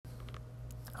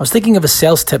I was thinking of a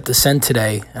sales tip to send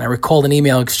today, and I recalled an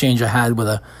email exchange I had with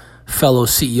a fellow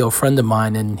CEO friend of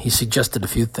mine, and he suggested a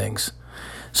few things.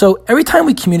 So every time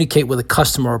we communicate with a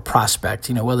customer or prospect,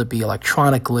 whether it be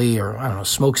electronically or,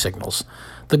 smoke signals,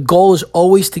 the goal is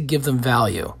always to give them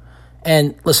value.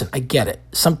 And listen, I get it.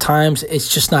 Sometimes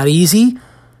it's just not easy,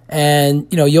 and,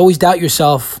 you always doubt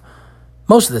yourself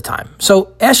most of the time.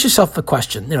 So ask yourself the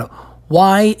question,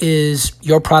 why is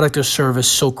your product or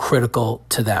service so critical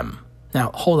to them? Now,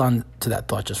 hold on to that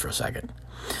thought just for a second.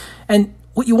 And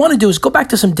what you want to do is go back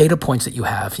to some data points that you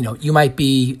have. You might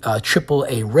be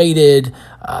AAA rated.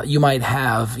 You might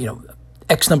have,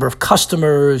 X number of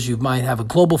customers. You might have a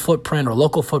global footprint or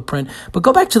local footprint. But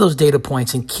go back to those data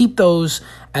points and keep those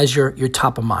as your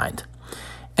top of mind.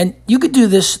 And you could do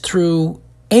this through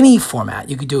any format.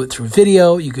 You could do it through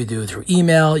video. You could do it through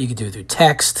email. You could do it through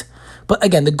text. But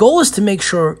again, the goal is to make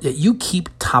sure that you keep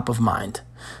top of mind.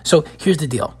 So here's the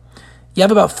deal. You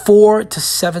have about 4 to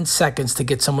 7 seconds to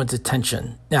get someone's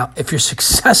attention. Now, if you're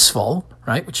successful,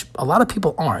 right, which a lot of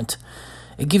people aren't,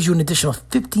 it gives you an additional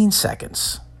 15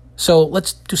 seconds. So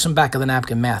let's do some back of the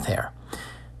napkin math here.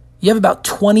 You have about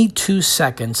 22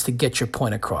 seconds to get your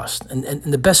point across. And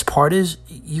the best part is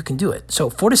you can do it. So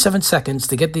 4 to 7 seconds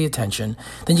to get the attention.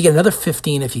 Then you get another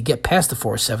 15 if you get past the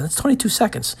 4 or 7. That's 22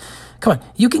 seconds. Come on,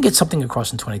 you can get something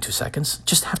across in 22 seconds.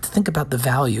 Just have to think about the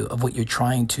value of what you're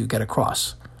trying to get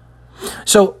across.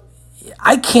 So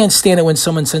I can't stand it when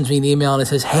someone sends me an email and it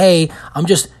says, hey, I'm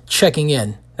just checking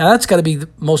in. Now, that's got to be the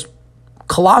most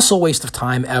colossal waste of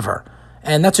time ever.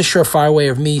 And that's a surefire way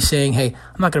of me saying, hey,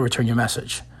 I'm not going to return your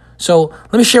message. So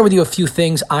let me share with you a few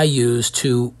things I use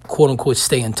to, quote unquote,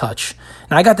 stay in touch.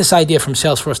 Now, I got this idea from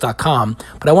Salesforce.com,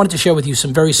 but I wanted to share with you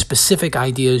some very specific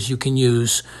ideas you can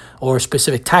use or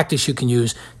specific tactics you can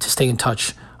use to stay in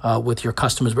touch with your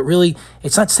customers. But really,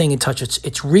 it's not staying in touch. It's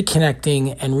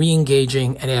reconnecting and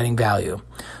re-engaging and adding value.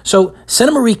 So send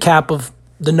them a recap of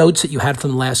the notes that you had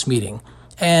from the last meeting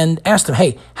and ask them,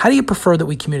 hey, how do you prefer that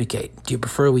we communicate? Do you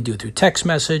prefer we do it through text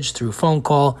message, through phone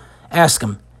call? Ask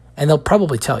them, and they'll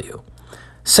probably tell you.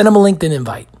 Send them a LinkedIn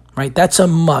invite, right? That's a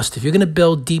must. If you're going to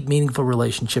build deep, meaningful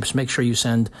relationships, make sure you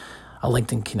send a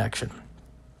LinkedIn connection.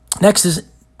 Next is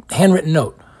handwritten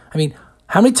note.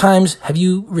 How many times have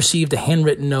you received a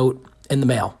handwritten note in the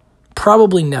mail?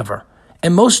 Probably never.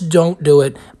 And most don't do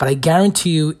it, but I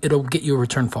guarantee you it'll get you a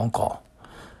return phone call.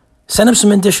 Send them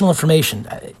some additional information.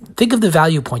 Think of the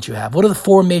value points you have. What are the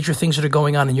 4 major things that are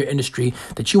going on in your industry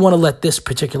that you want to let this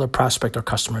particular prospect or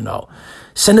customer know?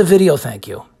 Send a video thank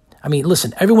you.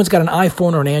 Listen, everyone's got an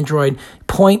iPhone or an Android.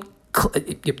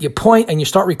 You point and you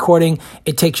start recording.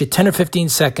 It takes you 10 or 15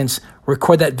 seconds.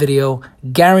 Record that video.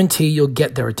 Guarantee you'll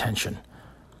get their attention.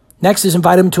 Next is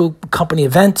invite them to a company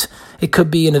event. It could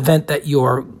be an event that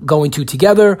you're going to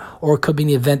together, or it could be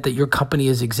an event that your company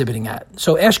is exhibiting at.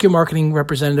 So ask your marketing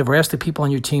representative or ask the people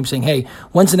on your team saying, hey,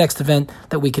 when's the next event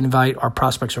that we can invite our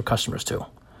prospects or customers to?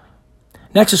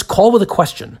 Next is call with a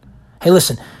question. Hey,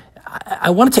 listen,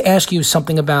 I wanted to ask you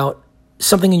something about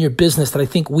something in your business that I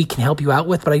think we can help you out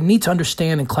with, but I need to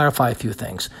understand and clarify a few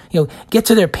things. Get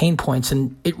to their pain points,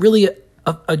 and it really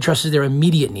addresses their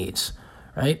immediate needs.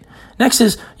 Right. Next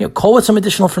is, call with some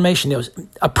additional information.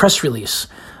 A press release.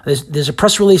 There's a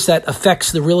press release that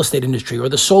affects the real estate industry or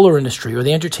the solar industry or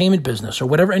the entertainment business or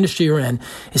whatever industry you're in.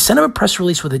 Is send them a press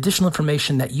release with additional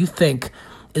information that you think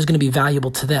is going to be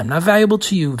valuable to them. Not valuable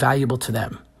to you, valuable to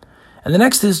them. And the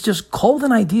next is just call with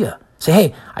an idea. Say,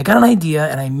 hey, I got an idea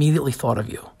and I immediately thought of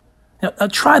you. Now,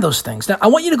 try those things. Now, I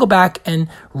want you to go back and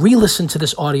re-listen to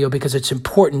this audio because it's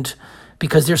important,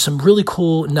 because there's some really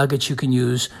cool nuggets you can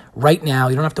use right now.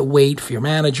 You don't have to wait for your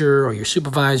manager or your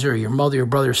supervisor or your mother, your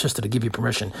brother, or sister to give you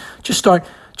permission. Just start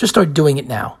doing it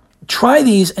now. Try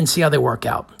these and see how they work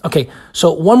out. Okay,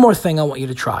 so one more thing I want you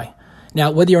to try. Now,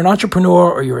 whether you're an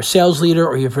entrepreneur or you're a sales leader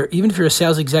or even if you're a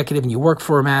sales executive and you work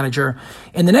for a manager,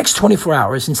 in the next 24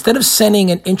 hours, instead of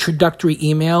sending an introductory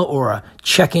email or a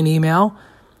check-in email,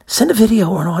 send a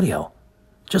video or an audio,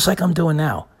 just like I'm doing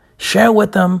now. Share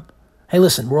with them. Hey,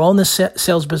 listen, we're all in this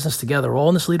sales business together. We're all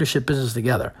in this leadership business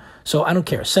together. So I don't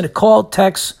care. Send a call,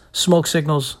 text, smoke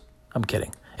signals. I'm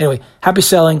kidding. Anyway, happy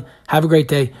selling. Have a great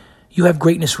day. You have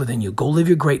greatness within you. Go live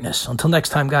your greatness. Until next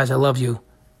time, guys, I love you,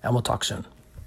 and we'll talk soon.